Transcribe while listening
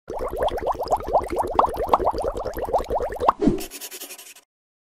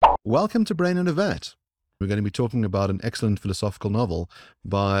Welcome to Brain in a Vat. We're going to be talking about an excellent philosophical novel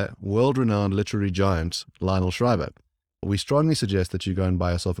by world-renowned literary giant Lionel Schreiber. We strongly suggest that you go and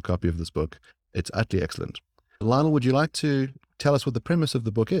buy yourself a copy of this book. It's utterly excellent. Lionel, would you like to tell us what the premise of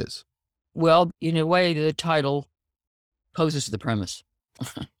the book is? Well, in a way, the title poses the premise.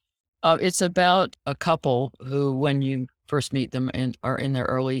 It's about a couple who, when you first meet them and are in their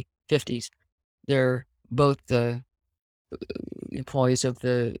early 50s, they're both the employees of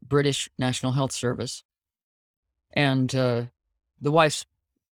the British National Health Service. And the wife's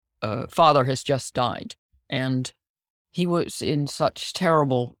father has just died. And he was in such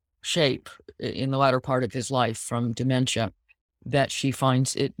terrible shape in the latter part of his life from dementia that she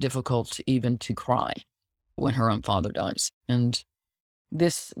finds it difficult even to cry when her own father dies. And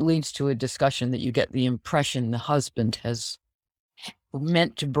this leads to a discussion that you get the impression the husband has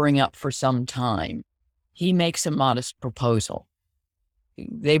meant to bring up for some time. He makes a modest proposal.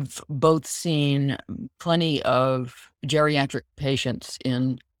 They've both seen plenty of geriatric patients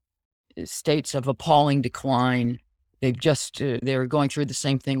in states of appalling decline. They're going through the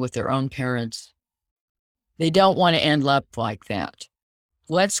same thing with their own parents. They don't want to end up like that.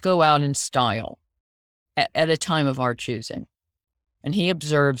 Let's go out in style at a time of our choosing. And he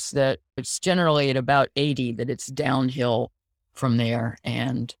observes that it's generally at about 80 that it's downhill from there.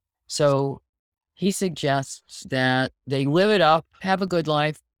 And so he suggests that they live it up, have a good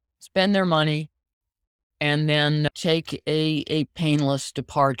life, spend their money, and then take a painless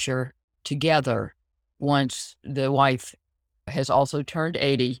departure together once the wife has also turned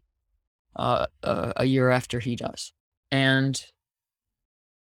 80 a year after he does. And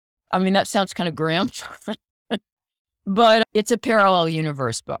I mean, that sounds kind of grim, but it's a parallel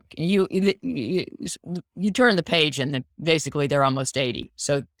universe book. You turn the page and basically they're almost 80.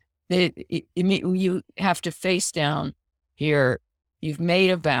 So you have to face down here. You've made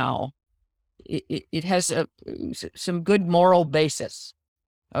a vow. It has some good moral basis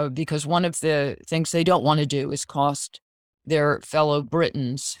because one of the things they don't want to do is cost their fellow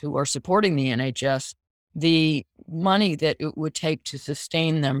Britons who are supporting the NHS the money that it would take to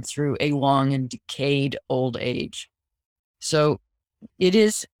sustain them through a long and decayed old age. So it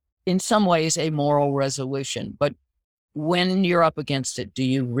is in some ways a moral resolution, but when you're up against it, do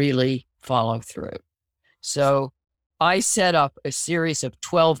you really follow through? So I set up a series of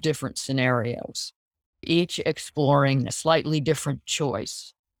 12 different scenarios, each exploring a slightly different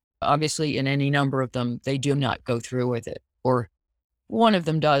choice. Obviously, in any number of them, they do not go through with it, or one of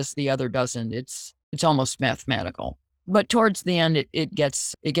them does, the other doesn't. It's almost mathematical. But towards the end, it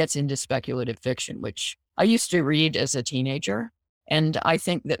gets into speculative fiction, which I used to read as a teenager. And I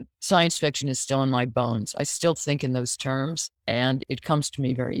think that science fiction is still in my bones. I still think in those terms, and it comes to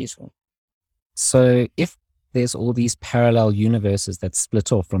me very easily. So if there's all these parallel universes that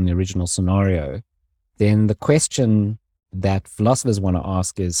split off from the original scenario, then the question that philosophers want to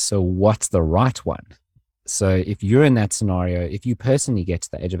ask is, so what's the right one? So if you're in that scenario, if you personally get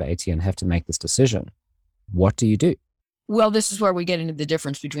to the age of 80 and have to make this decision, what do you do? Well, this is where we get into the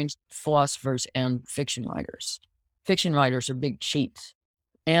difference between philosophers and fiction writers. Fiction writers are big cheats.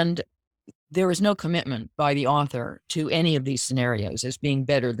 And there is no commitment by the author to any of these scenarios as being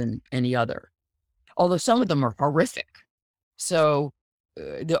better than any other, although some of them are horrific. So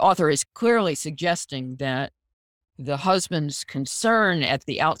the author is clearly suggesting that the husband's concern at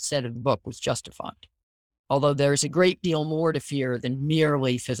the outset of the book was justified, although there's a great deal more to fear than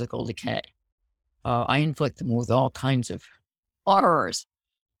merely physical decay. I inflict them with all kinds of horrors.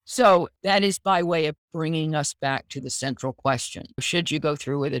 So that is by way of bringing us back to the central question. Should you go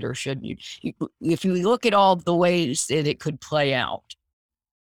through with it or shouldn't you? If you look at all the ways that it could play out,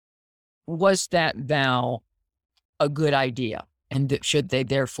 was that vow a good idea? And should they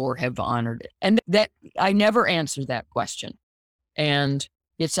therefore have honored it? And that I never answer that question. And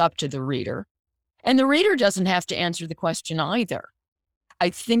it's up to the reader. And the reader doesn't have to answer the question either.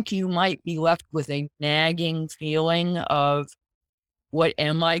 I think you might be left with a nagging feeling of, what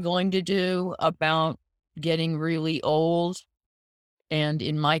am I going to do about getting really old? And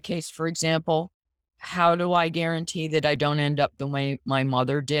in my case, for example, how do I guarantee that I don't end up the way my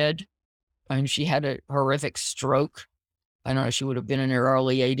mother did? I mean, she had a horrific stroke. I don't know, she would have been in her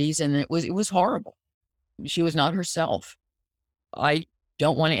early 80s, and it was horrible. She was not herself. I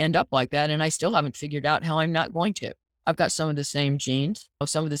don't want to end up like that, and I still haven't figured out how I'm not going to. I've got some of the same genes,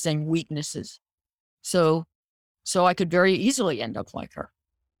 some of the same weaknesses. So I could very easily end up like her.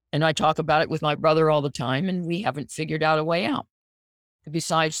 And I talk about it with my brother all the time, and we haven't figured out a way out.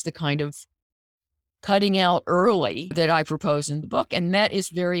 Besides the kind of cutting out early that I propose in the book. And that is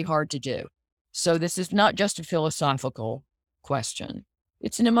very hard to do. So this is not just a philosophical question.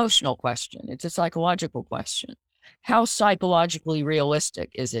 It's an emotional question. It's a psychological question. How psychologically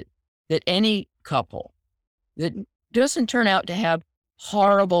realistic is it that any couple that doesn't turn out to have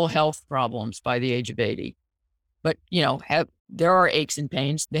horrible health problems by the age of 80, but, there are aches and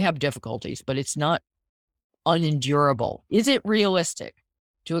pains, they have difficulties, but it's not unendurable. Is it realistic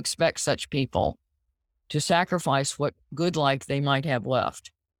to expect such people to sacrifice what good life they might have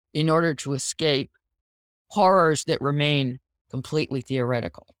left in order to escape horrors that remain completely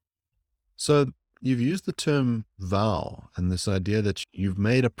theoretical? So you've used the term vow and this idea that you've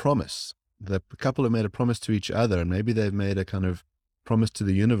made a promise. The couple have made a promise to each other, and maybe they've made a kind of promise to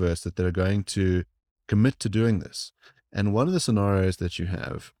the universe that they're going to commit to doing this. And one of the scenarios that you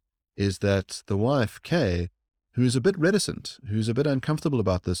have is that the wife, Kay, who's a bit reticent, who's a bit uncomfortable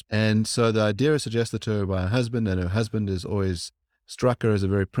about this. And so the idea is suggested to her by her husband, and her husband is always struck her as a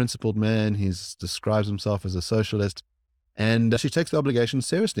very principled man. He describes himself as a socialist. And she takes the obligation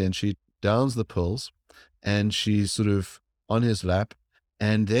seriously, and she downs the pills, and she's sort of on his lap.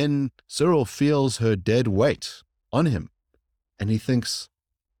 And then Cyril feels her dead weight on him. And he thinks,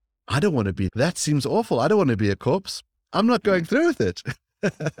 I don't want to be, that seems awful. I don't want to be a corpse. I'm not going through with it.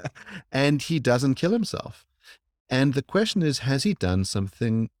 And he doesn't kill himself. And the question is, has he done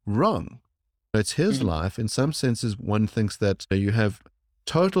something wrong? It's his life. In some senses, one thinks that you have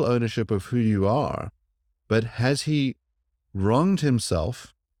total ownership of who you are, but has he wronged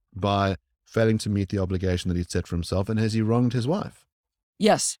himself by failing to meet the obligation that he'd set for himself? And has he wronged his wife?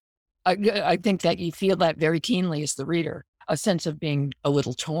 Yes. I think that you feel that very keenly as the reader, a sense of being a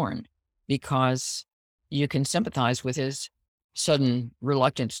little torn, because you can sympathize with his sudden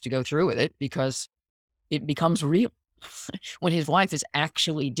reluctance to go through with it, because it becomes real. When his wife is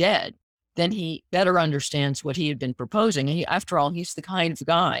actually dead, then he better understands what he had been proposing. And after all, he's the kind of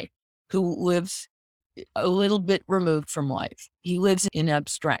guy who lives a little bit removed from life. He lives in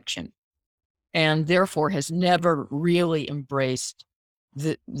abstraction, and therefore has never really embraced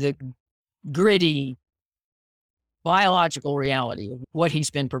the gritty biological reality of what he's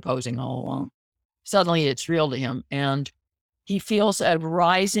been proposing all along. Suddenly it's real to him, and he feels a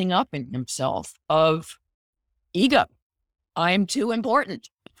rising up in himself of ego. I am too important.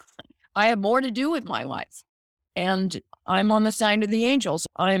 I have more to do with my life. And I'm on the side of the angels.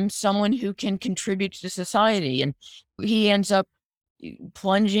 I'm someone who can contribute to society. And he ends up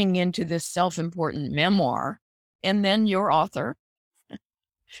plunging into this self-important memoir. And then your author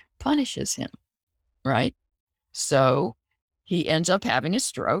punishes him, right? So he ends up having a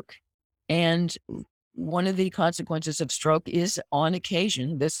stroke. And one of the consequences of stroke is, on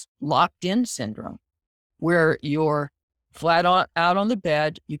occasion, this locked-in syndrome, where you're flat out on the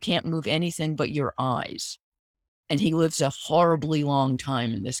bed, you can't move anything but your eyes. And he lives a horribly long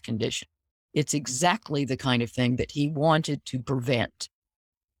time in this condition. It's exactly the kind of thing that he wanted to prevent.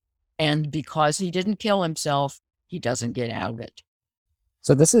 And because he didn't kill himself, he doesn't get out of it.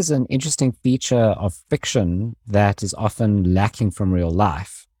 So this is an interesting feature of fiction that is often lacking from real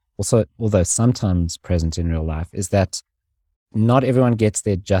life. Also, although sometimes present in real life, is that not everyone gets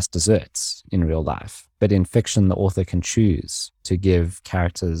their just desserts in real life. But in fiction, the author can choose to give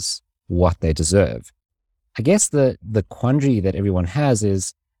characters what they deserve. I guess the quandary that everyone has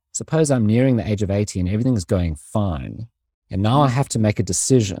is, suppose I'm nearing the age of 80 and everything is going fine. And now I have to make a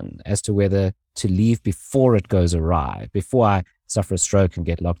decision as to whether to leave before it goes awry, before I suffer a stroke and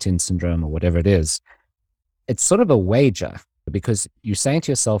get locked-in syndrome or whatever it is. It's sort of a wager, because you're saying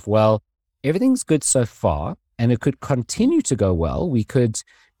to yourself, well, everything's good so far, and it could continue to go well. We could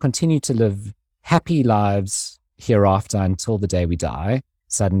continue to live happy lives hereafter until the day we die,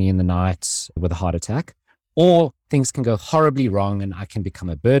 suddenly in the night with a heart attack. Or things can go horribly wrong and I can become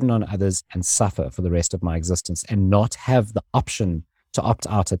a burden on others and suffer for the rest of my existence and not have the option to opt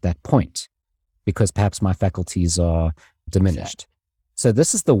out at that point because perhaps my faculties are diminished. So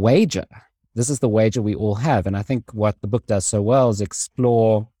this is the wager. This is the wager we all have. And I think what the book does so well is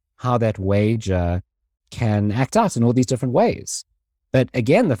explore how that wager can act out in all these different ways. But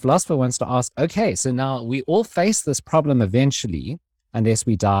again, the philosopher wants to ask, okay, so now we all face this problem eventually, unless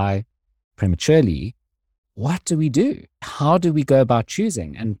we die prematurely. What do we do? How do we go about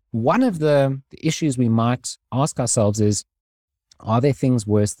choosing? And one of the issues we might ask ourselves is, are there things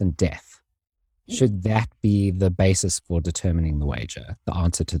worse than death? Should that be the basis for determining the wager, the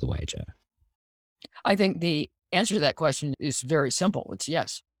answer to the wager? I think the answer to that question is very simple. It's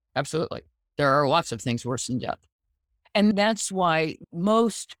yes, absolutely. There are lots of things worse than death. And that's why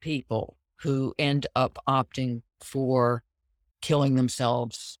most people who end up opting for killing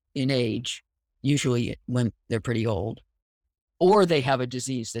themselves in age usually when they're pretty old, or they have a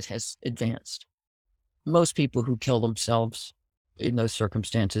disease that has advanced. Most people who kill themselves in those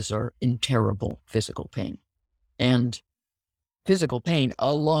circumstances are in terrible physical pain. And physical pain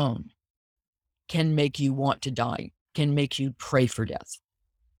alone can make you want to die, can make you pray for death.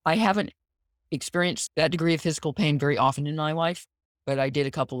 I haven't experienced that degree of physical pain very often in my life, but I did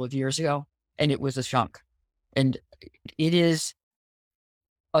a couple of years ago, and it was a shock. And it is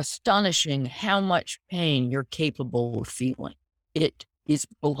astonishing how much pain you're capable of feeling. It is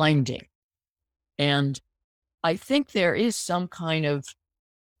blinding. And I think there is some kind of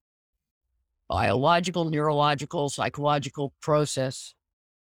biological, neurological, psychological process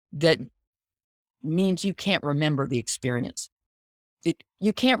that means you can't remember the experience.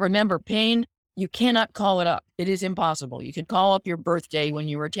 You can't remember pain. You cannot call it up. It is impossible. You can call up your birthday when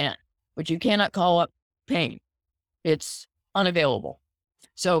you were 10, but you cannot call up pain. It's unavailable.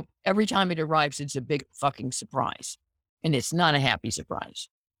 So every time it arrives, it's a big fucking surprise, and it's not a happy surprise.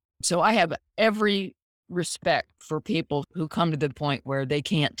 So I have every respect for people who come to the point where they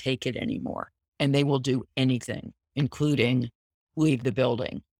can't take it anymore, and they will do anything, including leave the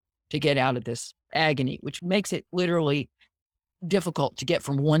building, to get out of this agony, which makes it literally difficult to get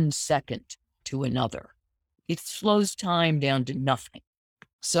from 1 second to another. It slows time down to nothing.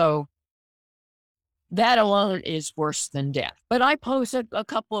 So that alone is worse than death. But I pose a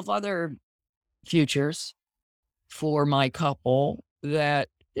couple of other futures for my couple that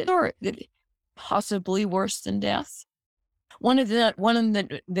are possibly worse than death. One of them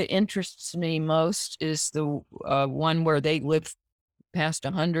that interests me most is the one where they live past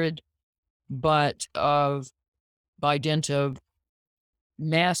 100, but by dint of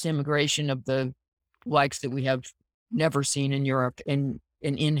mass immigration of the likes that we have never seen in Europe, and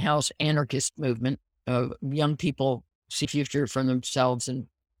an in-house anarchist movement of young people see future for themselves and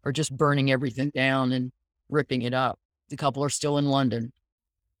are just burning everything down and ripping it up. The couple are still in London.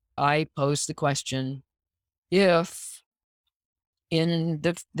 I posed the question, if in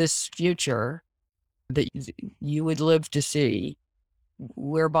this future that you would live to see,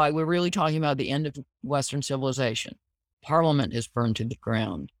 whereby we're really talking about the end of Western civilization, Parliament is burned to the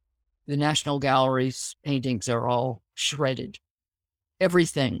ground, the National Gallery's paintings are all shredded,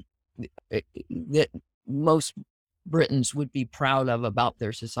 everything that most Britons would be proud of about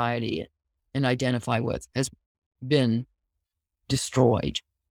their society and identify with has been destroyed.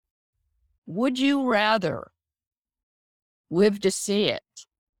 Would you rather live to see it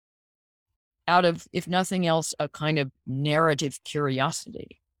out of, if nothing else, a kind of narrative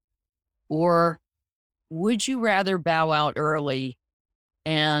curiosity? Or would you rather bow out early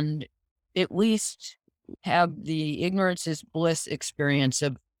and at least have the ignorance is bliss experience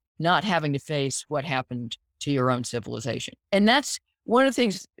of not having to face what happened to your own civilization? And that's one of the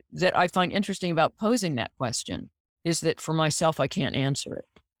things that I find interesting about posing that question, is that for myself, I can't answer it.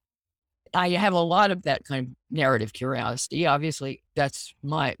 I have a lot of that kind of narrative curiosity. Obviously, that's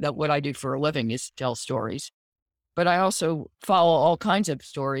what I do for a living, is tell stories. But I also follow all kinds of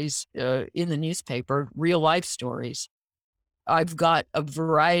stories in the newspaper, real life stories. I've got a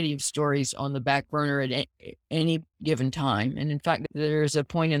variety of stories on the back burner at any given time. And in fact, there's a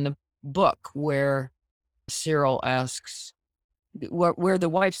point in the book where Cyril asks, where the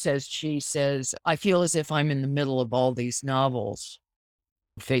wife says, she says, I feel as if I'm in the middle of all these novels,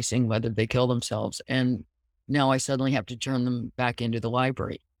 facing whether they kill themselves. And now I suddenly have to turn them back into the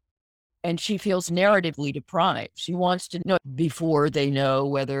library. And she feels narratively deprived. She wants to know before they know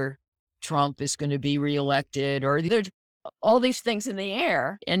whether Trump is going to be reelected, or there's all these things in the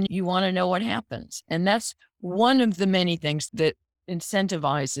air, and you want to know what happens. And that's one of the many things that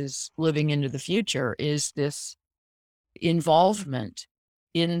incentivizes living into the future, is this involvement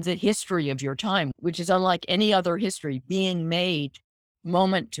in the history of your time, which is unlike any other history, being made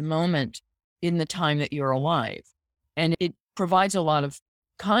moment to moment in the time that you're alive. And it provides a lot of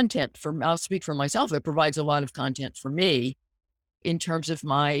content I'll speak for myself, it provides a lot of content for me in terms of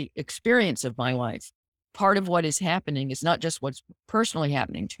my experience of my life. Part of what is happening is not just what's personally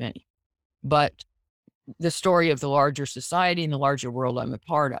happening to me, but the story of the larger society and the larger world I'm a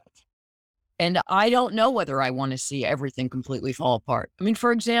part of. And I don't know whether I want to see everything completely fall apart. I mean,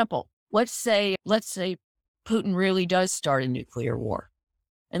 for example, let's say Putin really does start a nuclear war.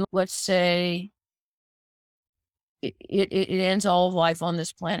 And let's say it ends all of life on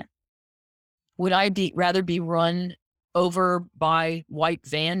this planet. Would I rather be run over by white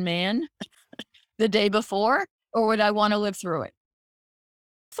van man the day before, or would I want to live through it?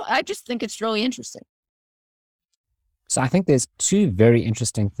 I just think it's really interesting. So I think there's two very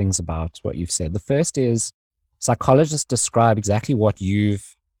interesting things about what you've said. The first is, psychologists describe exactly what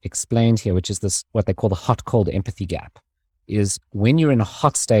you've explained here, which is this, what they call the hot-cold empathy gap, is when you're in a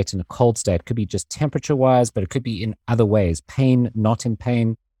hot state and a cold state, it could be just temperature-wise, but it could be in other ways, pain, not in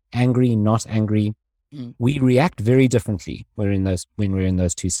pain, angry, not angry. We react very differently when we're in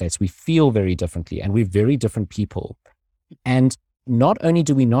those two states. We feel very differently, and we're very different people. And not only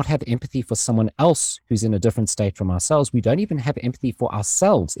do we not have empathy for someone else who's in a different state from ourselves, we don't even have empathy for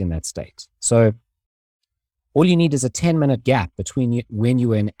ourselves in that state. So all you need is a 10-minute gap between when you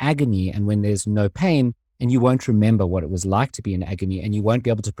were in agony and when there's no pain, and you won't remember what it was like to be in agony, and you won't be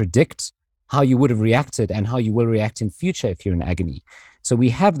able to predict how you would have reacted and how you will react in future if you're in agony. So we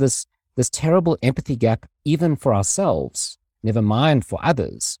have this terrible empathy gap even for ourselves, never mind for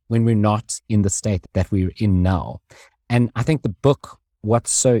others, when we're not in the state that we're in now. And I think the book,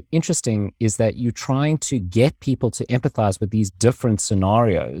 what's so interesting is that you're trying to get people to empathize with these different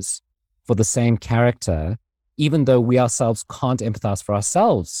scenarios for the same character, even though we ourselves can't empathize for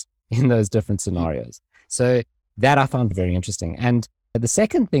ourselves in those different scenarios. So that I found very interesting. And the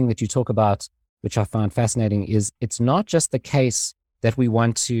second thing that you talk about, which I found fascinating, is it's not just the case that we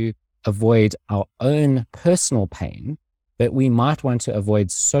want to avoid our own personal pain, but we might want to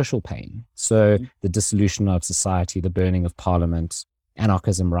avoid social pain. So the dissolution of society, the burning of parliament,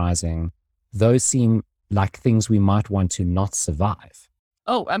 anarchism rising, those seem like things we might want to not survive.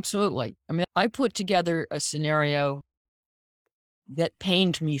 Oh, absolutely. I mean, I put together a scenario that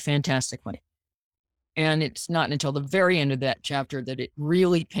pained me fantastically. And it's not until the very end of that chapter that it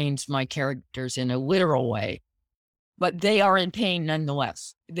really pains my characters in a literal way. But they are in pain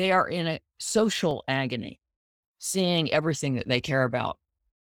nonetheless. They are in a social agony, seeing everything that they care about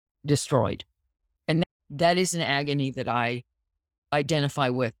destroyed. And that is an agony that I identify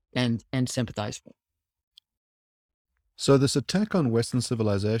with and sympathize with. So this attack on Western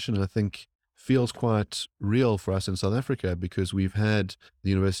civilization, I think, feels quite real for us in South Africa, because we've had the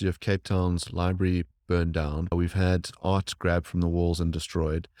University of Cape Town's library burned down. We've had art grabbed from the walls and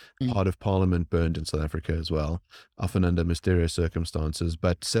destroyed. Part of Parliament burned in South Africa as well, often under mysterious circumstances,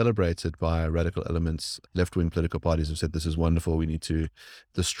 but celebrated by radical elements. Left-wing political parties have said this is wonderful. We need to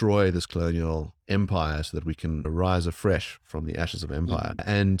destroy this colonial empire so that we can rise afresh from the ashes of empire.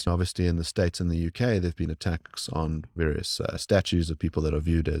 And obviously in the States and the UK, there have been attacks on various statues of people that are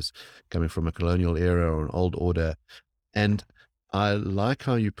viewed as coming from a colonial era or an old order. And I like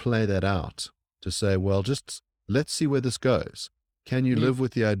how you play that out to say, well, just let's see where this goes. Can you live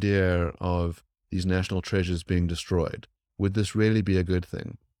with the idea of these national treasures being destroyed? Would this really be a good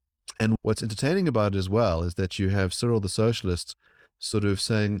thing? And what's entertaining about it as well is that you have Cyril the socialist sort of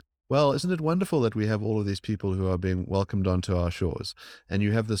saying, well, isn't it wonderful that we have all of these people who are being welcomed onto our shores? And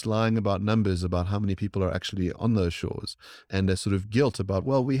you have this lying about numbers about how many people are actually on those shores, and a sort of guilt about,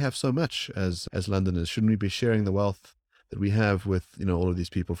 well, we have so much as Londoners. Shouldn't we be sharing the wealth that we have with, all of these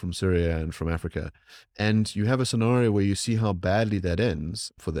people from Syria and from Africa? And you have a scenario where you see how badly that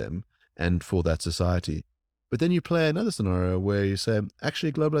ends for them and for that society. But then you play another scenario where you say,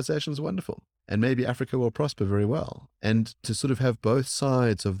 actually, globalization is wonderful, and maybe Africa will prosper very well. And to sort of have both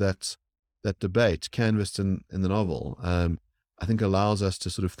sides of that debate canvassed in the novel, I think allows us to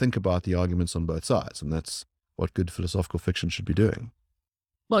sort of think about the arguments on both sides. And that's what good philosophical fiction should be doing.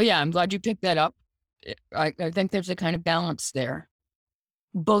 Well, yeah, I'm glad you picked that up. I think there's a kind of balance there.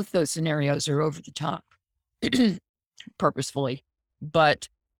 Both those scenarios are over the top, purposefully. But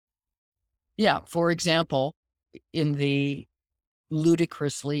yeah, for example, in the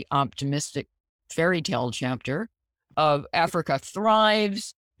ludicrously optimistic fairy tale chapter of Africa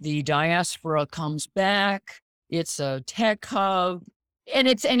thrives, the diaspora comes back, it's a tech hub, and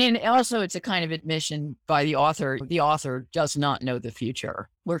also it's a kind of admission by the author. The author does not know the future.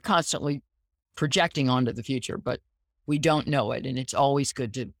 We're constantly projecting onto the future, but we don't know it. And it's always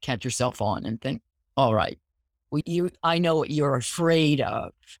good to catch yourself on and think, all right, I know what you're afraid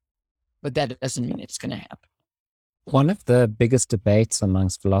of, but that doesn't mean it's going to happen. One of the biggest debates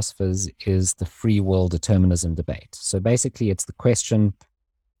amongst philosophers is the free will determinism debate. So basically it's the question,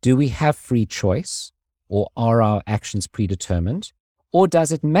 do we have free choice, or are our actions predetermined? Or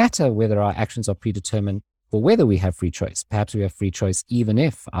does it matter whether our actions are predetermined or whether we have free choice? Perhaps we have free choice even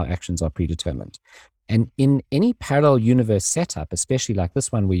if our actions are predetermined. And in any parallel universe setup, especially like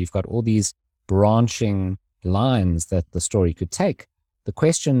this one where you've got all these branching lines that the story could take, the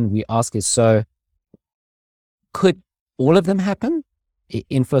question we ask is, so could all of them happen?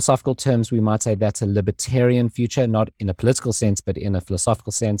 In philosophical terms, we might say that's a libertarian future, not in a political sense, but in a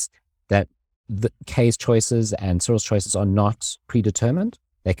philosophical sense, that Kay's choices and Cyril's choices are not predetermined.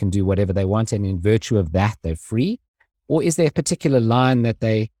 They can do whatever they want, and in virtue of that, they're free. Or is there a particular line that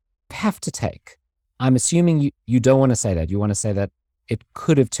they have to take? I'm assuming you don't want to say that. You want to say that it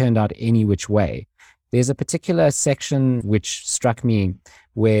could have turned out any which way. There's a particular section which struck me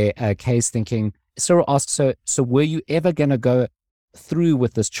where Kay's thinking, Cyril asks her, so were you ever going to go through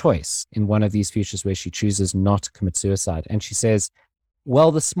with this choice in one of these futures where she chooses not to commit suicide? And she says,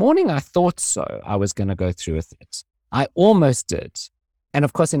 well, this morning I thought so. I was going to go through with it. I almost did. And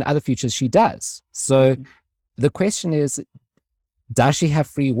of course, in other futures, she does. So the question is, does she have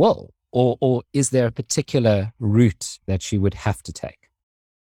free will? Or is there a particular route that she would have to take?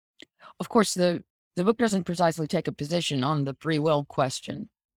 Of course, the book doesn't precisely take a position on the free will question,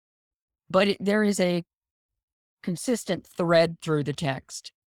 but there is a consistent thread through the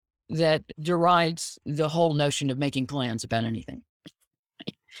text that derides the whole notion of making plans about anything.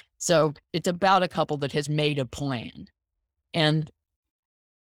 So it's about a couple that has made a plan. And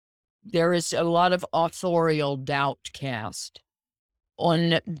there is a lot of authorial doubt cast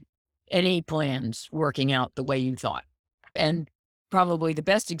on any plans working out the way you thought. And probably the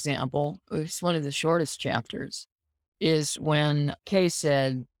best example, it's one of the shortest chapters, is when Kay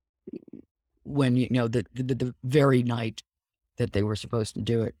said, when, the very night that they were supposed to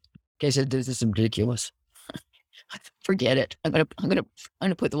do it, Kay said, this is ridiculous. Forget it. I'm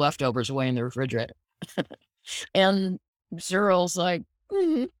gonna put the leftovers away in the refrigerator. And Cyril's like,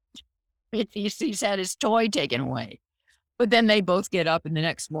 he's had his toy taken away. But then they both get up in the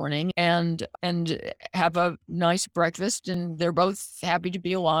next morning and have a nice breakfast, and they're both happy to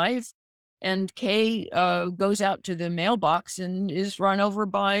be alive. And Kay goes out to the mailbox and is run over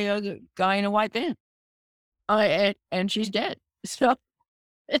by a guy in a white van, and she's dead. So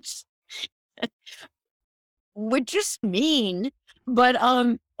it's which is mean, but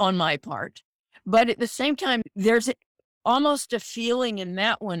on my part. But at the same time, there's almost a feeling in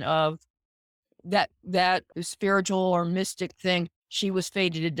that one of that spiritual or mystic thing. She was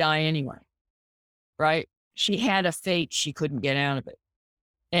fated to die anyway, right? She had a fate. She couldn't get out of it.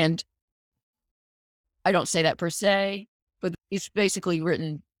 And I don't say that per se, but it's basically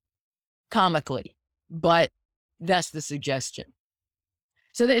written comically, but that's the suggestion.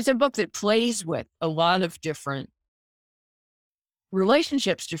 So it's a book that plays with a lot of different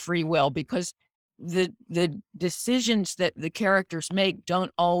relationships to free will, because the decisions that the characters make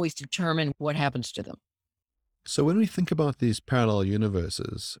don't always determine what happens to them. So when we think about these parallel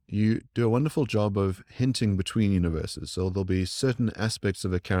universes, you do a wonderful job of hinting between universes. So there'll be certain aspects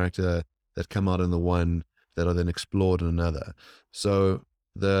of a character that come out in the one that are then explored in another. So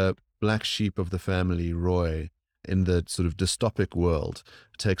the black sheep of the family, Roy, in the sort of dystopic world,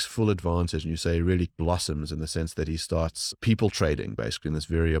 takes full advantage, and you say really blossoms in the sense that he starts people trading basically in this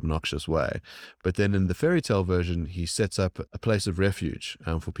very obnoxious way. But then in the fairy tale version, he sets up a place of refuge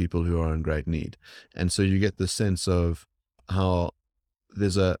for people who are in great need. And so you get the sense of how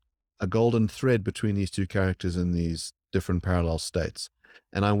there's a golden thread between these two characters in these different parallel states.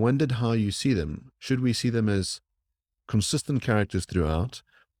 And I wondered how you see them. Should we see them as consistent characters throughout?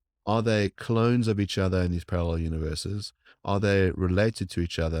 Are they clones of each other in these parallel universes? Are they related to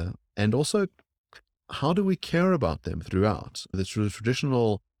each other? And also, how do we care about them throughout? The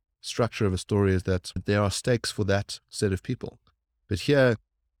traditional structure of a story is that there are stakes for that set of people. But here,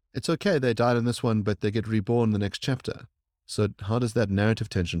 it's okay, they died in this one, but they get reborn in the next chapter. So how does that narrative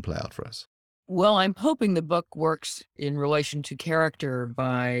tension play out for us? Well, I'm hoping the book works in relation to character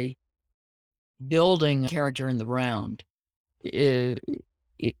by building character in the round. It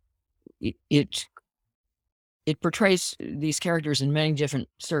portrays these characters in many different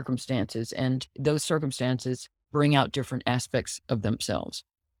circumstances, and those circumstances bring out different aspects of themselves.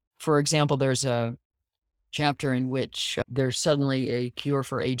 For example, there's a chapter in which there's suddenly a cure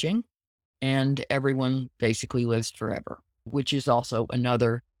for aging, and everyone basically lives forever, which is also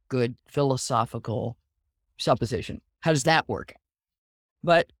another good philosophical supposition. How does that work?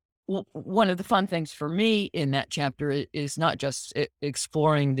 But one of the fun things for me in that chapter is not just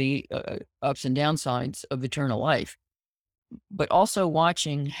exploring the ups and downsides of eternal life, but also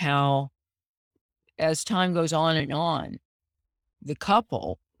watching how, as time goes on, the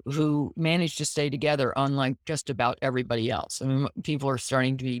couple who manage to stay together, unlike just about everybody else. I mean, people are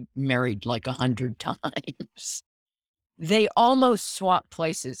starting to be married like 100 times. They almost swap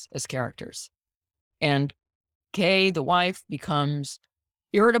places as characters. And Kay, the wife, becomes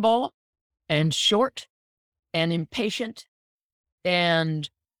irritable and short and impatient and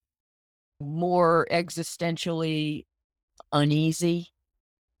more existentially uneasy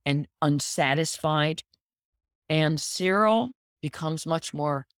and unsatisfied. And Cyril becomes much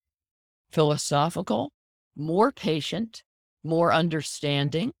more philosophical, more patient, more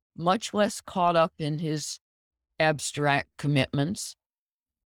understanding, much less caught up in his abstract commitments.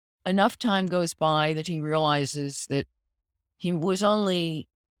 Enough time goes by that he realizes that he was only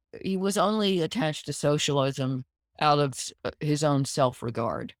attached to socialism out of his own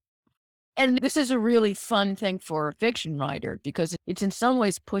self-regard. And this is a really fun thing for a fiction writer because it's in some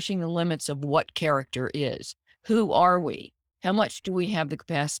ways pushing the limits of what character is. Who are we? How much do we have the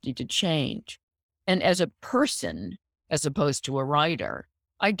capacity to change? And as a person, as opposed to a writer,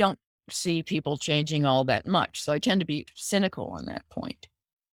 I don't see people changing all that much. So I tend to be cynical on that point.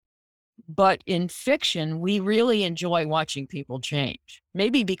 But in fiction, we really enjoy watching people change,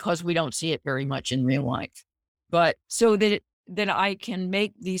 maybe because we don't see it very much in real life. But so that I can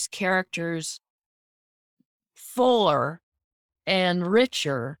make these characters fuller and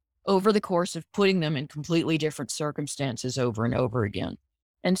richer over the course of putting them in completely different circumstances over and over again.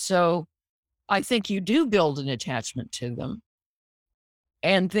 And so I think you do build an attachment to them,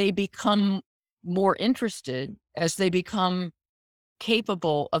 and they become more interested as they become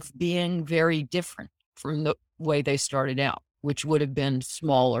capable of being very different from the way they started out, which would have been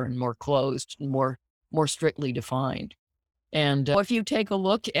smaller and more closed and more strictly defined. And if you take a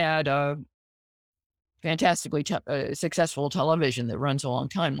look at fantastically successful television that runs a long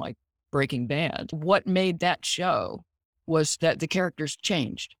time, like Breaking Bad, what made that show was that the characters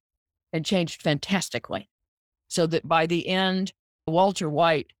changed and changed fantastically. So that by the end, Walter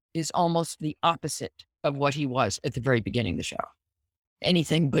White is almost the opposite of what he was at the very beginning of the show.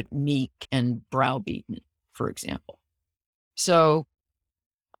 Anything but meek and browbeaten, for example. So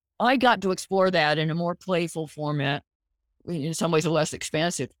I got to explore that in a more playful format, in some ways a less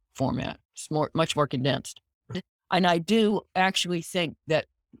expansive format. It's much more condensed. And I do actually think that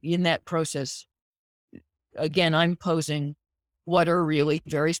in that process, again, I'm posing what are really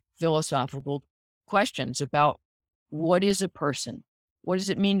very philosophical questions about what is a person? What does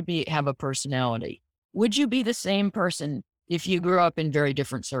it mean to have a personality? Would you be the same person if you grew up in very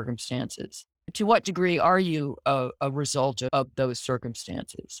different circumstances? To what degree are you a result of those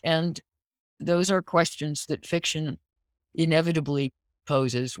circumstances? And those are questions that fiction inevitably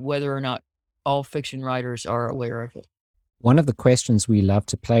poses, whether or not all fiction writers are aware of it. One of the questions we love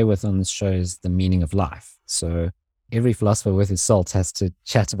to play with on this show is the meaning of life. So every philosopher with his salt has to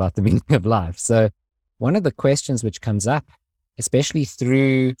chat about the meaning of life. So one of the questions which comes up, especially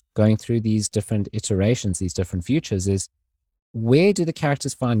through going through these different iterations, these different futures, is where do the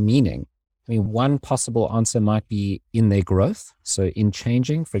characters find meaning? I mean, one possible answer might be in their growth. So in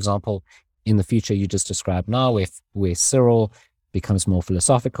changing, for example, in the future you just described now, where Cyril becomes more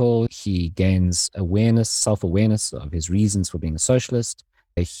philosophical, he gains awareness, self-awareness of his reasons for being a socialist.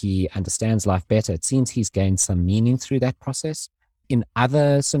 He understands life better. It seems he's gained some meaning through that process. In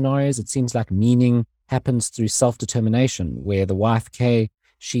other scenarios, it seems like meaning happens through self-determination, where the wife, Kay,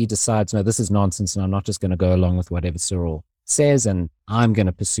 she decides, no, this is nonsense, and I'm not just going to go along with whatever Cyril says, and I'm going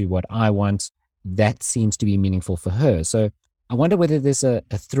to pursue what I want. That seems to be meaningful for her. So I wonder whether there's a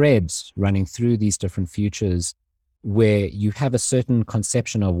thread running through these different futures where you have a certain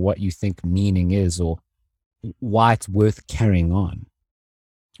conception of what you think meaning is or why it's worth carrying on.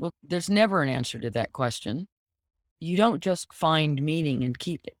 Well, there's never an answer to that question. You don't just find meaning and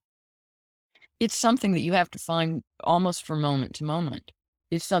keep it. It's something that you have to find almost from moment to moment.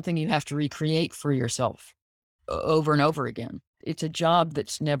 It's something you have to recreate for yourself over and over again. It's a job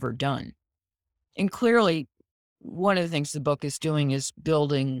that's never done. And clearly, one of the things the book is doing is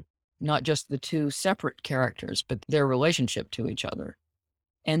building not just the two separate characters, but their relationship to each other.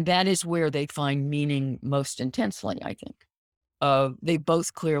 And that is where they find meaning most intensely, I think. They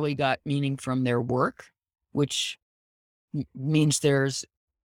both clearly got meaning from their work, which means there's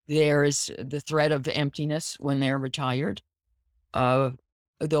the threat of emptiness when they're retired.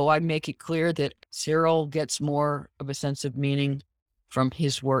 Though I make it clear that Cyril gets more of a sense of meaning from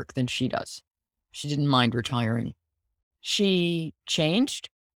his work than she does. She didn't mind retiring. She changed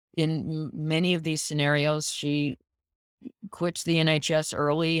in many of these scenarios. She quits the NHS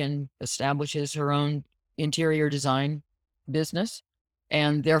early and establishes her own interior design business,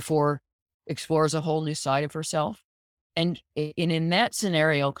 and therefore explores a whole new side of herself. And in that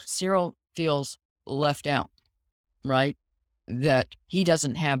scenario, Cyril feels left out, right? That he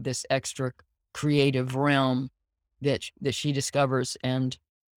doesn't have this extra creative realm that she discovers, and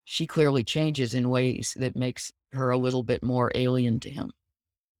she clearly changes in ways that makes her a little bit more alien to him.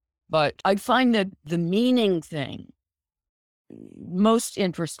 But I find that the meaning thing most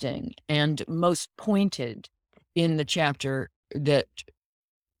interesting and most pointed in the chapter that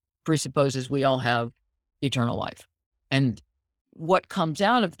presupposes we all have eternal life. And what comes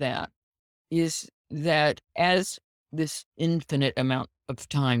out of that is that as this infinite amount of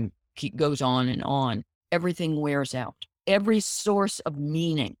time goes on, everything wears out. Every source of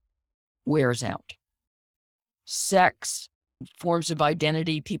meaning wears out. Sex forms of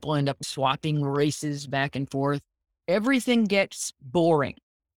identity. People end up swapping races back and forth. Everything gets boring.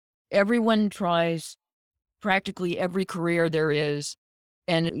 Everyone tries practically every career there is.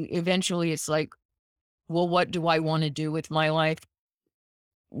 And eventually it's like, well, what do I want to do with my life?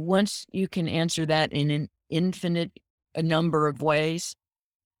 Once you can answer that in an infinite number of ways,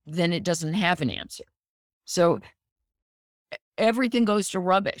 then it doesn't have an answer. So everything goes to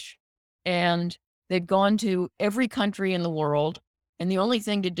rubbish. And they've gone to every country in the world. And the only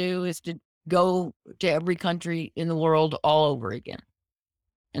thing to do is to go to every country in the world all over again.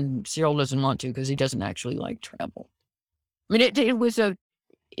 And Cyril doesn't want to because he doesn't actually like travel. I mean,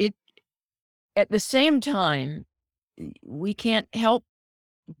 at the same time, we can't help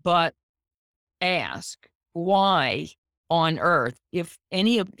but ask why on earth, if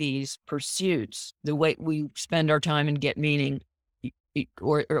any of these pursuits, the way we spend our time and get meaning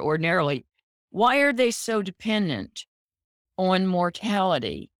or ordinarily, why are they so dependent on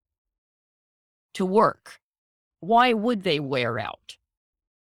mortality to work? Why would they wear out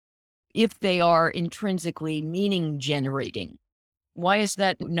if they are intrinsically meaning generating? Why is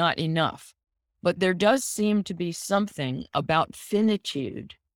that not enough? But there does seem to be something about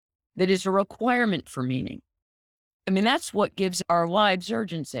finitude that is a requirement for meaning. I mean, that's what gives our lives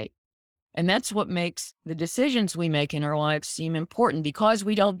urgency. And that's what makes the decisions we make in our lives seem important, because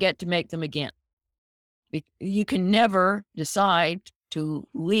we don't get to make them again. You can never decide to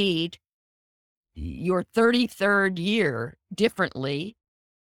lead your 33rd year differently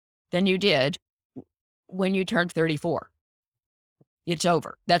than you did when you turned 34. It's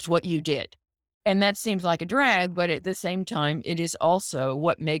over. That's what you did. And that seems like a drag, but at the same time, it is also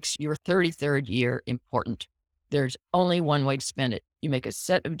what makes your 33rd year important. There's only one way to spend it. You make a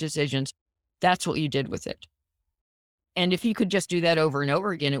set of decisions. That's what you did with it. And if you could just do that over and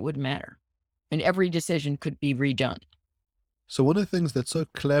over again, it wouldn't matter. And every decision could be redone. So one of the things that's so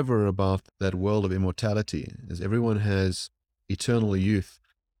clever about that world of immortality is everyone has eternal youth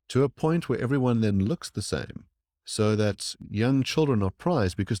to a point where everyone then looks the same, so that young children are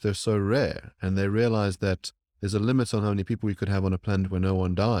prized because they're so rare, and they realize that there's a limit on how many people we could have on a planet where no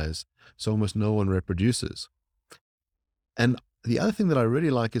one dies, so almost no one reproduces. And the other thing that I really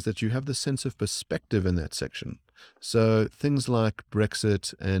like is that you have the sense of perspective in that section. So things like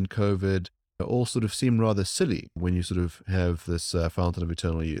Brexit and COVID all sort of seem rather silly when you sort of have this fountain of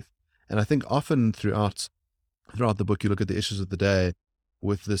eternal youth. And I think often throughout the book, you look at the issues of the day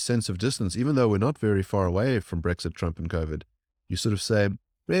with this sense of distance, even though we're not very far away from Brexit, Trump, and COVID. You sort of say,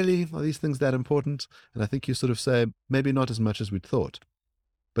 really, are these things that important? And I think you sort of say, maybe not as much as we'd thought.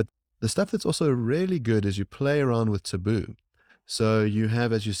 But the stuff that's also really good is you play around with taboo. So you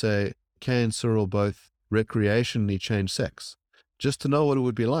have, as you say, Kay and Cyril both recreationally change sex, just to know what it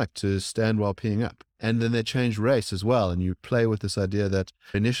would be like to stand while peeing up. And then they change race as well. And you play with this idea that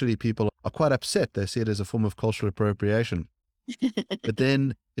initially people are quite upset. They see it as a form of cultural appropriation. But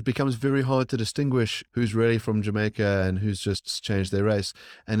then it becomes very hard to distinguish who's really from Jamaica and who's just changed their race.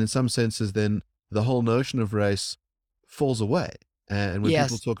 And in some senses, then the whole notion of race falls away. And when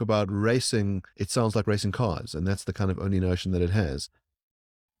people talk about racing, it sounds like racing cars. And that's the kind of only notion that it has.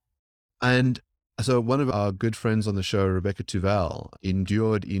 And so one of our good friends on the show, Rebecca Tuval,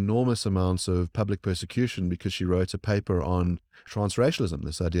 endured enormous amounts of public persecution because she wrote a paper on transracialism,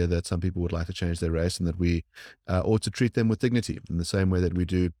 this idea that some people would like to change their race and that we ought to treat them with dignity in the same way that we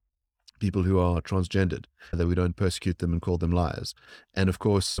do people who are transgendered, that we don't persecute them and call them liars. And of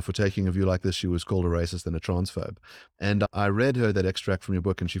course, for taking a view like this, she was called a racist and a transphobe. And I read her that extract from your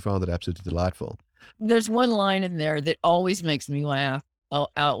book and she found it absolutely delightful. There's one line in there that always makes me laugh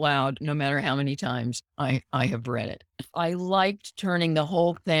out loud, no matter how many times I have read it. I liked turning the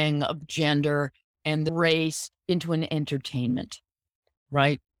whole thing of gender and the race into an entertainment,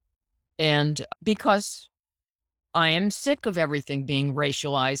 right? And because I am sick of everything being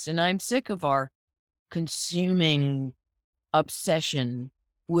racialized, and I'm sick of our consuming obsession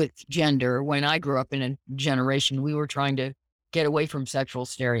with gender. When I grew up in a generation, we were trying to get away from sexual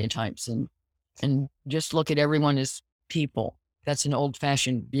stereotypes and just look at everyone as people. That's an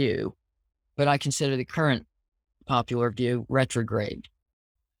old-fashioned view, but I consider the current popular view retrograde.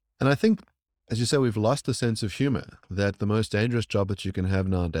 And I think, as you say, we've lost the sense of humor, that the most dangerous job that you can have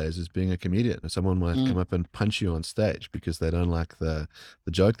nowadays is being a comedian. Someone might come up and punch you on stage because they don't like the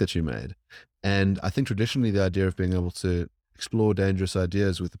joke that you made. And I think traditionally the idea of being able to explore dangerous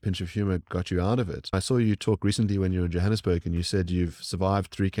ideas with a pinch of humor got you out of it. I saw you talk recently when you were in Johannesburg and you said you've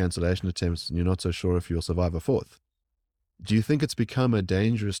survived 3 cancellation attempts and you're not so sure if you'll survive a 4th. Do you think it's become a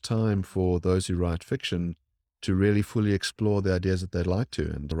dangerous time for those who write fiction to really fully explore the ideas that they'd like to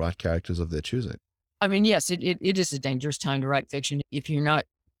and the right characters of their choosing? I mean, yes, it is a dangerous time to write fiction if you're not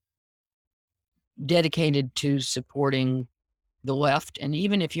dedicated to supporting the left. And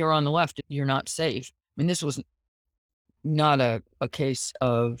even if you're on the left, you're not safe. I mean, this was not a case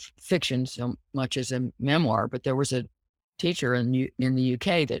of fiction so much as a memoir, but there was a teacher in the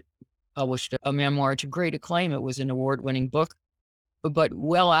UK that published a memoir to great acclaim. It was an award-winning book, but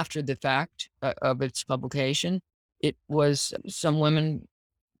well after the fact of its publication, it was some women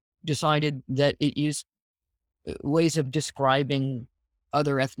decided that it used ways of describing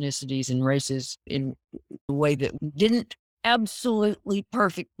other ethnicities and races in a way that didn't absolutely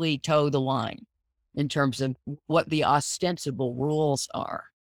perfectly toe the line in terms of what the ostensible rules are.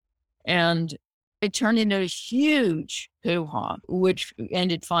 And it turned into a huge hoo-ha, which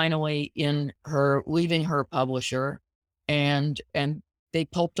ended finally in her leaving her publisher, and they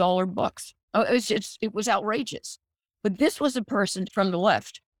pulped all her books. Oh, it was outrageous. But this was a person from the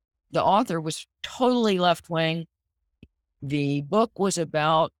left. The author was totally left-wing. The book was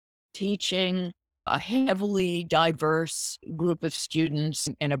about teaching a heavily diverse group of students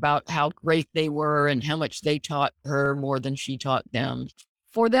and about how great they were and how much they taught her more than she taught them.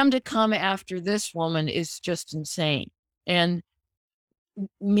 For them to come after this woman is just insane, and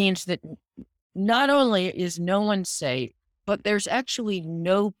means that not only is no one safe, but there's actually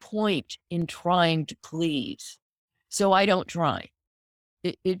no point in trying to please. So I don't try.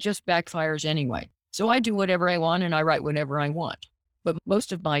 It just backfires anyway. So I do whatever I want and I write whatever I want. But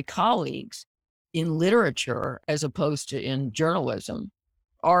most of my colleagues in literature, as opposed to in journalism,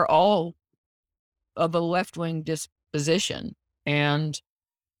 are all of a left-wing disposition. And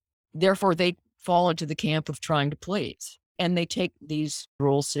therefore, they fall into the camp of trying to please. And they take these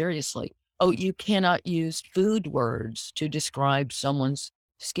rules seriously. Oh, you cannot use food words to describe someone's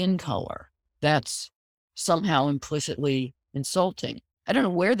skin color. That's somehow implicitly insulting. I don't know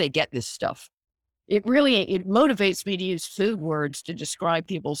where they get this stuff. It motivates me to use food words to describe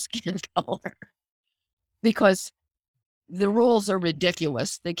people's skin color because the rules are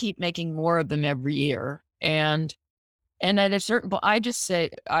ridiculous. They keep making more of them every year. And at a certain point, I just say,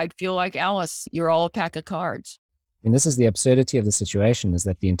 I feel like Alice, you're all a pack of cards. And this is the absurdity of the situation, is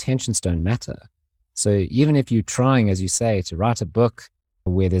that the intentions don't matter. So even if you're trying, as you say, to write a book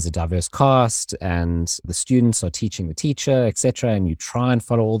where there's a diverse cast and the students are teaching the teacher, etc., and you try and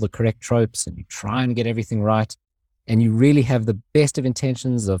follow all the correct tropes and you try and get everything right, and you really have the best of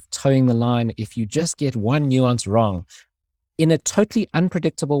intentions of towing the line, if you just get one nuance wrong in a totally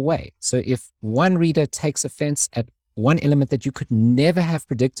unpredictable way. So if one reader takes offense at one element that you could never have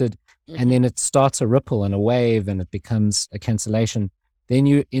predicted, and then it starts a ripple and a wave and it becomes a cancellation, then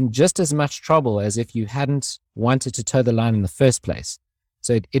you're in just as much trouble as if you hadn't wanted to toe the line in the first place.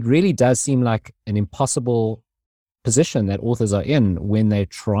 So it really does seem like an impossible position that authors are in when they're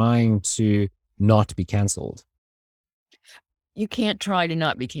trying to not be canceled. You can't try to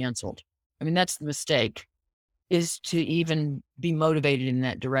not be canceled. I mean, that's the mistake, is to even be motivated in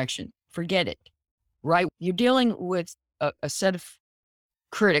that direction. Forget it, right? You're dealing with a set of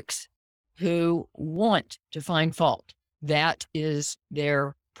critics who want to find fault. That is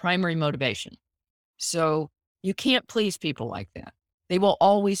their primary motivation. So you can't please people like that. They will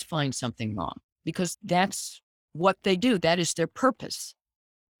always find something wrong because that's what they do. That is their purpose.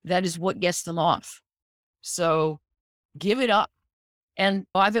 That is what gets them off. So give it up. And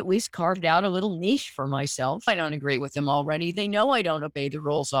I've at least carved out a little niche for myself. I don't agree with them already. They know I don't obey the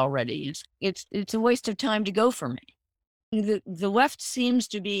rules already. It's a waste of time to go for me. The left seems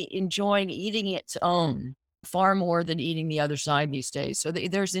to be enjoying eating its own far more than eating the other side these days. So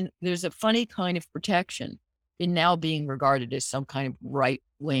there's a funny kind of protection in now being regarded as some kind of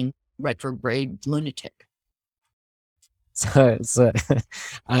right-wing retrograde lunatic. So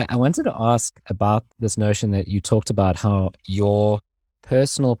I wanted to ask about this notion that you talked about, how your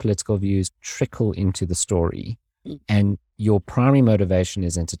personal political views trickle into the story and your primary motivation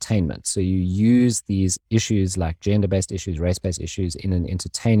is entertainment. So you use these issues like gender-based issues, race-based issues in an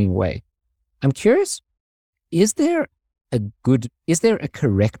entertaining way. I'm curious, is there a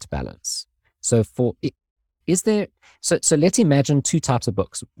correct balance? So let's imagine two types of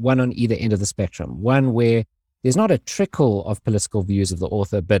books, one on either end of the spectrum, one where there's not a trickle of political views of the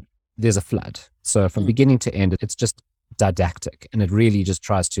author, but there's a flood. So from beginning to end, it's just didactic, and it really just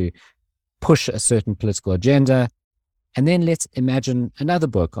tries to push a certain political agenda. And then let's imagine another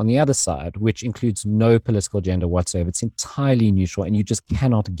book on the other side, which includes no political agenda whatsoever. It's entirely neutral, and you just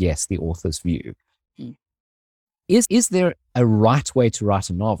cannot guess the author's view. Is there a right way to write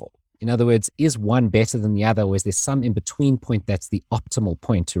a novel? In other words, is one better than the other, or is there some in-between point that's the optimal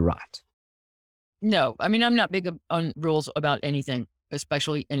point to write? No, I mean, I'm not big on rules about anything,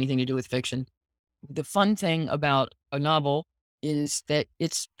 especially anything to do with fiction. the fun thing about a novel is that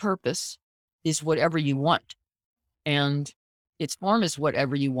its purpose is whatever you want, and its form is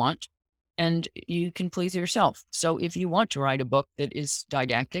whatever you want, and you can please yourself. So if you want to write a book that is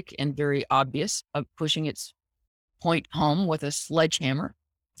didactic and very obvious of pushing its point home with a sledgehammer,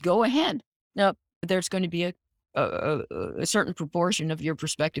 go ahead. Now, there's going to be a certain proportion of your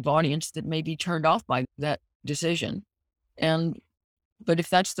prospective audience that may be turned off by that decision. But if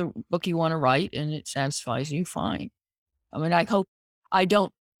that's the book you want to write and it satisfies you, fine. I mean, I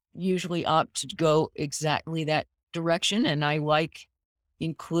don't usually opt to go exactly that direction. And I like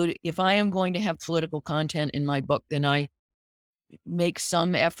if I am going to have political content in my book, then I make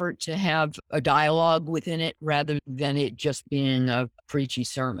some effort to have a dialogue within it rather than it just being a preachy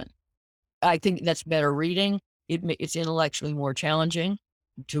sermon. I think that's better reading. It's intellectually more challenging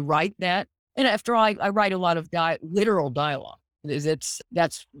to write that. And after all, I write a lot of literal dialogue. That's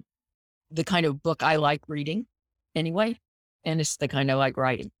the kind of book I like reading anyway. And it's the kind I like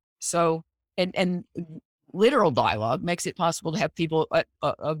writing. So, and literal dialogue makes it possible to have people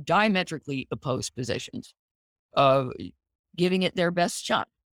of diametrically opposed positions, giving it their best shot.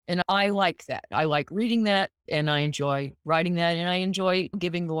 And I like that. I like reading that, and I enjoy writing that, and I enjoy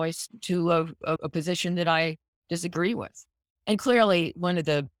giving voice to a position that I disagree with. And clearly, one of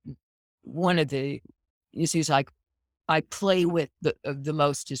the issues I play with the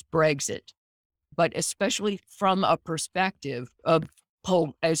most is Brexit, but especially from a perspective of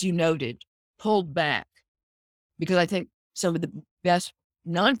as you noted, pulled back, because I think some of the best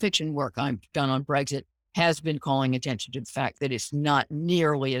nonfiction work I've done on Brexit has been calling attention to the fact that it's not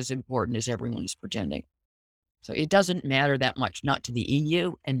nearly as important as everyone is pretending. So it doesn't matter that much, not to the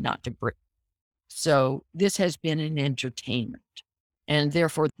EU and not to Britain. So this has been an entertainment. And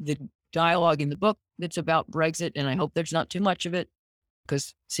therefore, the dialogue in the book that's about Brexit, and I hope there's not too much of it,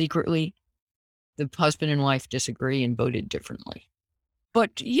 because secretly the husband and wife disagree and voted differently.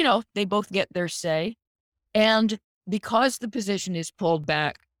 But, they both get their say. And because the position is pulled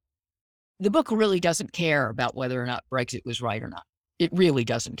back, the book really doesn't care about whether or not Brexit was right or not. It really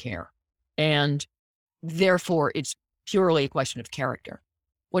doesn't care. And therefore, it's purely a question of character.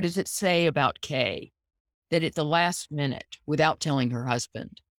 What does it say about Kay that at the last minute, without telling her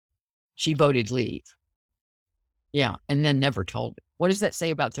husband, she voted leave? Yeah, and then never told him. What does that say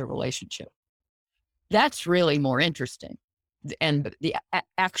about their relationship? That's really more interesting. And the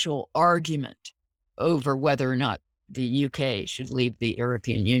actual argument over whether or not the UK should leave the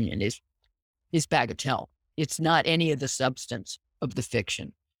European Union is bagatelle. It's not any of the substance of the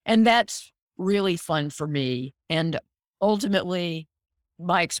fiction. And that's really fun for me. And ultimately,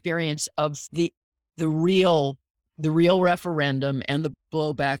 my experience of the real referendum and the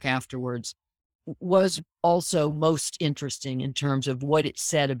blowback afterwards was also most interesting in terms of what it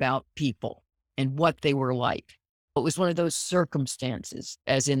said about people and what they were like. It was one of those circumstances,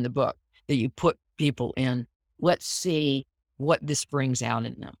 as in the book, that you put people in. Let's see what this brings out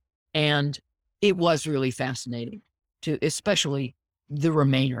in them. And it was really fascinating, especially the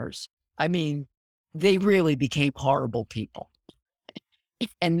Remainers. I mean, they really became horrible people.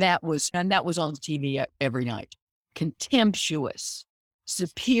 And that was on TV every night. Contemptuous,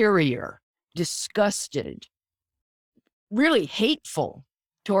 superior, disgusted, really hateful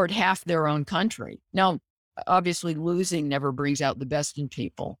toward half their own country. Now, obviously, losing never brings out the best in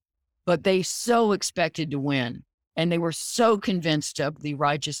people, but they so expected to win, and they were so convinced of the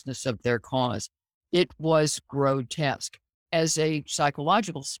righteousness of their cause. It was grotesque. As a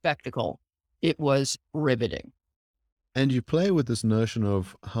psychological spectacle, it was riveting. And you play with this notion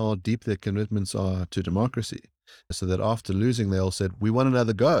of how deep their commitments are to democracy. So that after losing, they all said, we want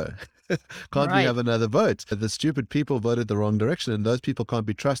another go. Can't we have another vote? The stupid people voted the wrong direction, and those people can't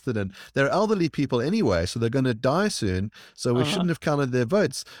be trusted. And they're elderly people anyway, so they're going to die soon. So we shouldn't have counted their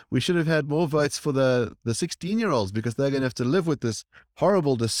votes. We should have had more votes for the 16-year-olds, because they're going to have to live with this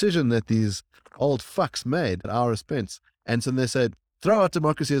horrible decision that these old fucks made at our expense. And so they said, throw out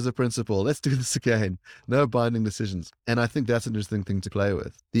democracy as a principle. Let's do this again. No binding decisions. And I think that's an interesting thing to play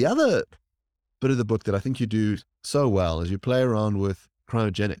with. The other bit of the book that I think you do so well is you play around with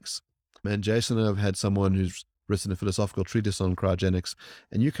cryogenics. And Jason and I have had someone who's written a philosophical treatise on cryogenics,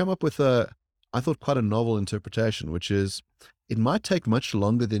 and you come up with I thought, quite a novel interpretation, which is, it might take much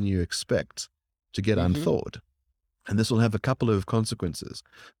longer than you expect to get unthawed. And this will have a couple of consequences.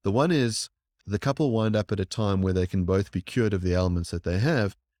 The one is, the couple wind up at a time where they can both be cured of the ailments that they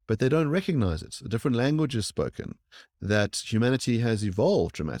have, but they don't recognize it. A different language is spoken, that humanity has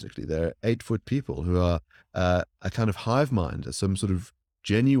evolved dramatically. They're 8-foot people who are a kind of hive mind, some sort of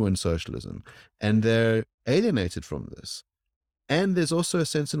genuine socialism, and they're alienated from this. And there's also a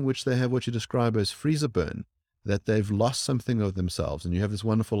sense in which they have what you describe as freezer burn, that they've lost something of themselves. And you have this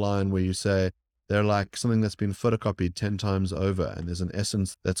wonderful line where you say they're like something that's been photocopied 10 times over, and there's an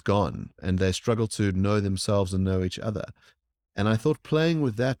essence that's gone, and they struggle to know themselves and know each other. And I thought, playing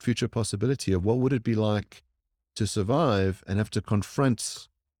with that future possibility of what would it be like to survive and have to confront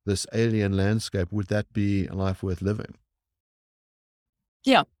this alien landscape, would that be a life worth living?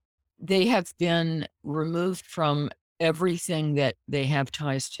 Yeah, they have been removed from everything that they have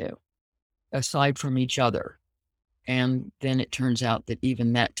ties to, aside from each other. And then it turns out that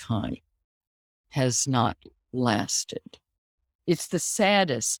even that time has not lasted. It's the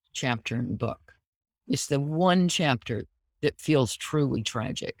saddest chapter in the book. It's the one chapter that feels truly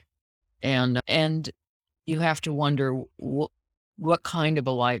tragic. And you have to wonder what kind of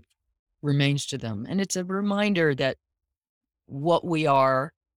a life remains to them. And it's a reminder that what we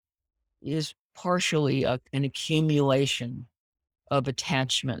are is partially an accumulation of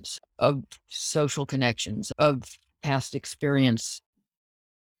attachments, of social connections, of past experience.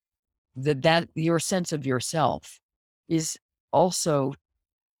 That your sense of yourself is also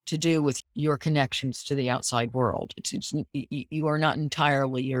to do with your connections to the outside world. You are not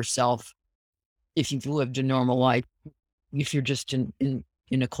entirely yourself if you've lived a normal life, if you're just in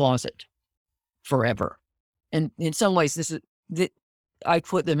a closet forever. And in some ways, I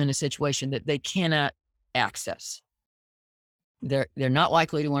put them in a situation that they cannot access. They're not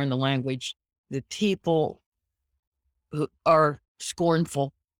likely to learn the language. The people who are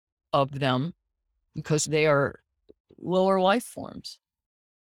scornful of them because they are lower life forms.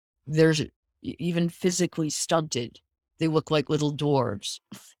 There's even physically stunted. They look like little dwarves.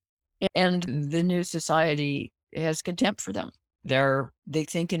 And the new society has contempt for them. They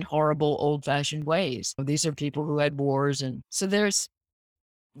think in horrible old-fashioned ways. These are people who had wars, and so there's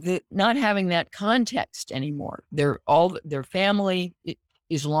not having that context anymore. Their family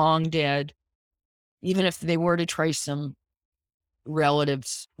is long dead. Even if they were to trace some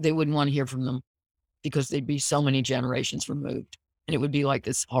relatives, they wouldn't want to hear from them because they'd be so many generations removed. And it would be like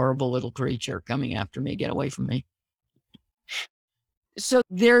this horrible little creature coming after me, get away from me. So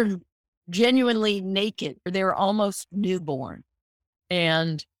they're genuinely naked. They're almost newborn.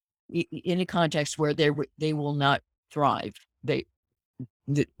 And in a context where they will not thrive.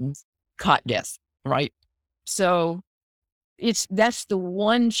 Cot death, right? So that's the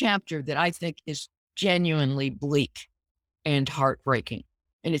one chapter that I think is genuinely bleak and heartbreaking.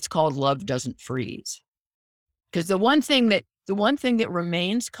 And it's called Love Doesn't Freeze. Because the one thing that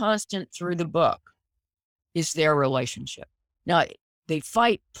remains constant through the book is their relationship. Now, they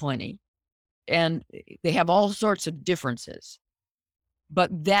fight plenty and they have all sorts of differences, but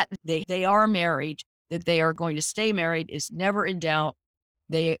that they are married, that they are going to stay married is never in doubt.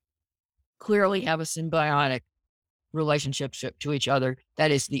 They clearly have a symbiotic relationship to each other.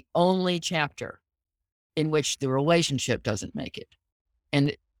 That is the only chapter in which the relationship doesn't make it.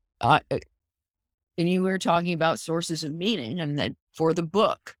 And you were talking about sources of meaning, and that for the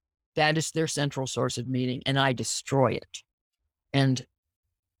book, that is their central source of meaning, and I destroy it. And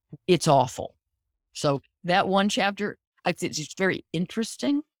it's awful. So that one chapter, I think it's very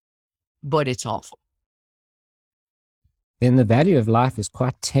interesting, but it's awful. Then the value of life is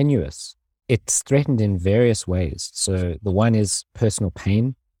quite tenuous. It's threatened in various ways. So the one is personal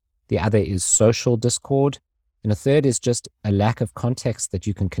pain, the other is social discord, and a third is just a lack of context that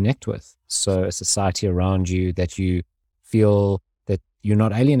you can connect with. So a society around you that you feel that you're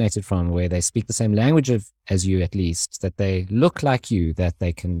not alienated from, where they speak the same language as you, at least, that they look like you, that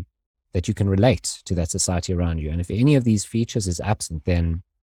you can relate to that society around you. And if any of these features is absent, then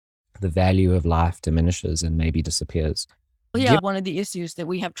the value of life diminishes and maybe disappears. Well, yeah, one of the issues that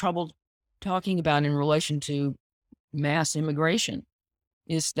we have trouble talking about in relation to mass immigration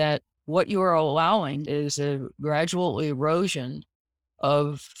is that what you are allowing is a gradual erosion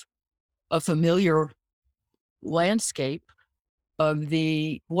of a familiar landscape of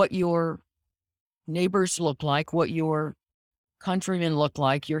what your neighbors look like, what your countrymen look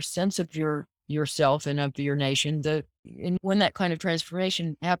like, your sense of yourself and of your nation. And when that kind of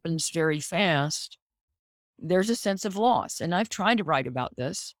transformation happens very fast, there's a sense of loss. And I've tried to write about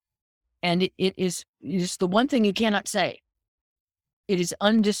this, and it is the one thing you cannot say. It is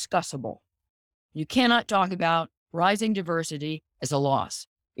undiscussable. You cannot talk about rising diversity as a loss.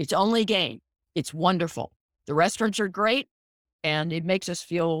 It's only gain. It's wonderful. The restaurants are great, and it makes us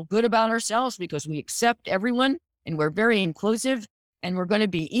feel good about ourselves because we accept everyone, and we're very inclusive, and we're going to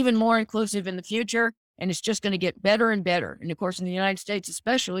be even more inclusive in the future, and it's just going to get better and better. And of course, in the United States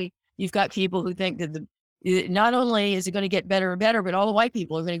especially, you've got people who think that not only is it going to get better and better, but all the white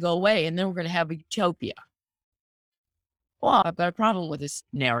people are going to go away, and then we're going to have a utopia. well, I've got a problem with this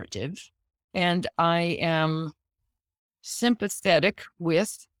narrative, and I am sympathetic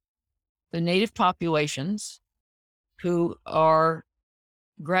with the native populations who are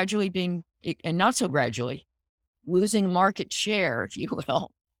gradually being, and not so gradually, losing market share, if you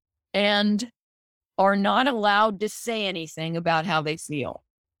will, and are not allowed to say anything about how they feel,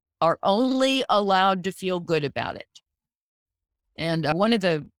 are only allowed to feel good about it. And one of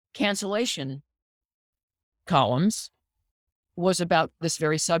the cancellation columns was about this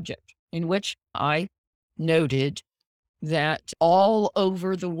very subject, in which I noted that all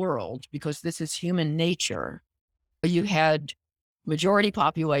over the world, because this is human nature, you had majority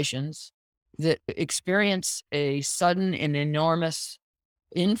populations that experience a sudden and enormous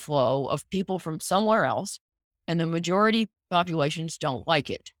inflow of people from somewhere else, and the majority populations don't like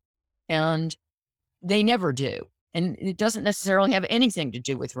it. And they never do. And it doesn't necessarily have anything to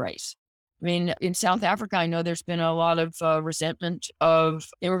do with race. I mean, in South Africa, I know there's been a lot of resentment of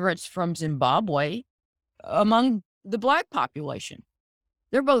immigrants from Zimbabwe among the Black population.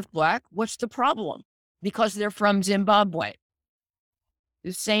 They're both Black. What's the problem? Because they're from Zimbabwe.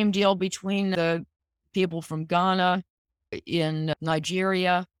 The same deal between the people from Ghana, in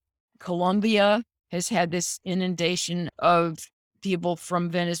Nigeria. Colombia has had this inundation of people from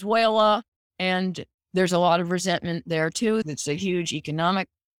Venezuela, and there's a lot of resentment there too. It's a huge economic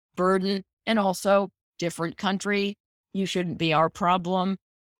burden, and also different country. You shouldn't be our problem.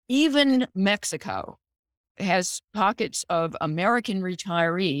 Even Mexico has pockets of American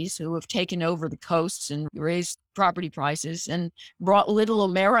retirees who have taken over the coasts and raised property prices and brought little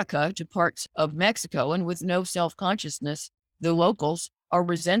America to parts of Mexico. And with no self-consciousness, the locals are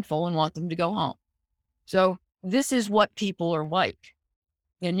resentful and want them to go home. So this is what people are like.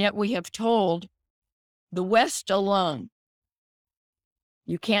 And yet we have told the West alone,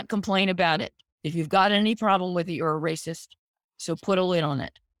 you can't complain about it. If you've got any problem with it, you're a racist. So put a lid on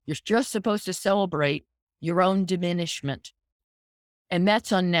it. You're just supposed to celebrate your own diminishment. And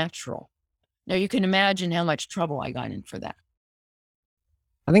that's unnatural. Now you can imagine how much trouble I got in for that.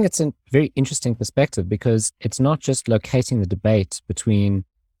 I think it's a very interesting perspective, because it's not just locating the debate between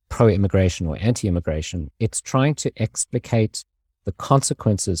pro-immigration or anti-immigration. It's trying to explicate the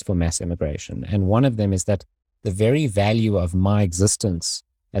consequences for mass immigration. And one of them is that the very value of my existence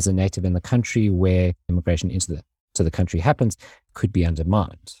as a native in the country where immigration into the country happens could be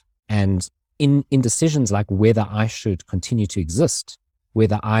undermined. And in decisions like whether I should continue to exist,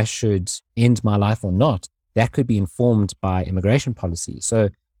 whether I should end my life or not, that could be informed by immigration policy. So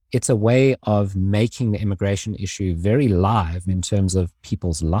it's a way of making the immigration issue very live in terms of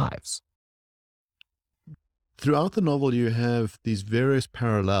people's lives. Throughout the novel, you have these various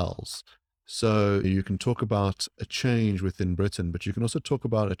parallels. So you can talk about a change within Britain, but you can also talk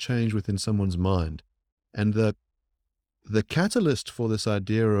about a change within someone's mind. And the catalyst for this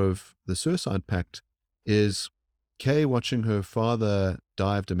idea of the suicide pact is Kay watching her father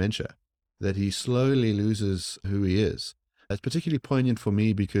die of dementia, that he slowly loses who he is. It's particularly poignant for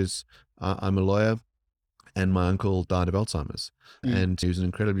me because I'm a lawyer and my uncle died of Alzheimer's. And he was an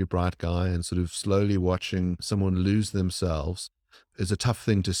incredibly bright guy, and sort of slowly watching someone lose themselves is a tough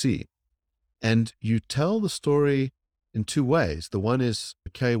thing to see. And you tell the story in two ways. The one is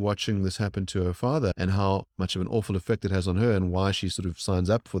Kay watching this happen to her father and how much of an awful effect it has on her and why she sort of signs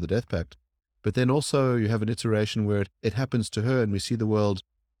up for the death pact. But then also you have an iteration where it happens to her and we see the world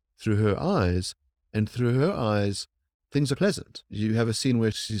through her eyes, and through her eyes, things are pleasant. You have a scene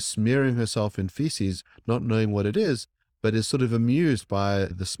where she's smearing herself in feces, not knowing what it is, but is sort of amused by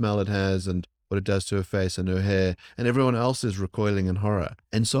the smell it has and what it does to her face and her hair, and everyone else is recoiling in horror.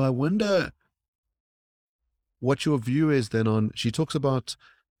 And so I wonder what your view is then on, she talks about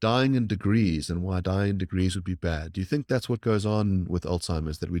dying in degrees and why dying in degrees would be bad. Do you think that's what goes on with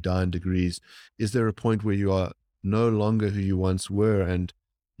Alzheimer's, that we die in degrees? Is there a point where you are no longer who you once were and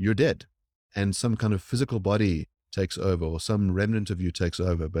you're dead, and some kind of physical body takes over, or some remnant of you takes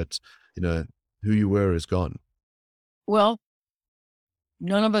over, but who you were is gone? Well,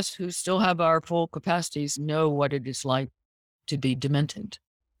 none of us who still have our full capacities know what it is like to be demented.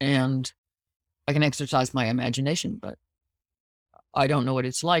 And I can exercise my imagination, but I don't know what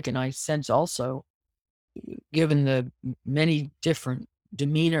it's like. And I sense also, given the many different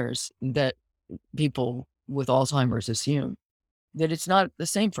demeanors that people with Alzheimer's assume, that it's not the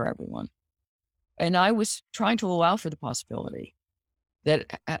same for everyone. And I was trying to allow for the possibility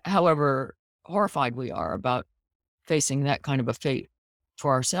that, however horrified we are about facing that kind of a fate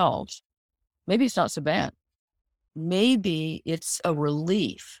for ourselves, maybe it's not so bad. Maybe it's a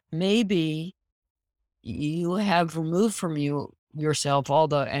relief. Maybe you have removed from yourself all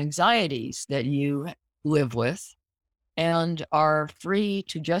the anxieties that you live with, and are free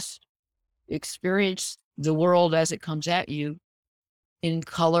to just experience the world as it comes at you in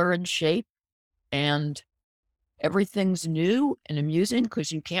color and shape, and everything's new and amusing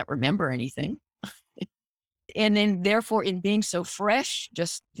because you can't remember anything. And then therefore, in being so fresh,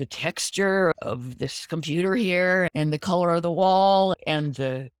 just the texture of this computer here and the color of the wall and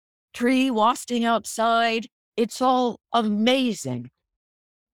the tree wafting outside, it's all amazing.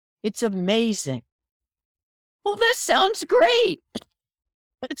 It's amazing. Well, that sounds great.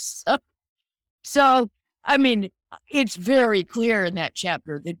 So, I mean, it's very clear in that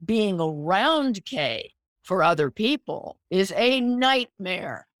chapter that being around Kay for other people is a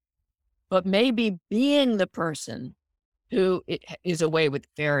nightmare. But maybe being the person who is away with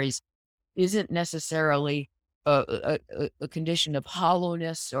fairies isn't necessarily a condition of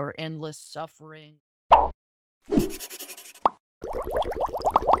hollowness or endless suffering.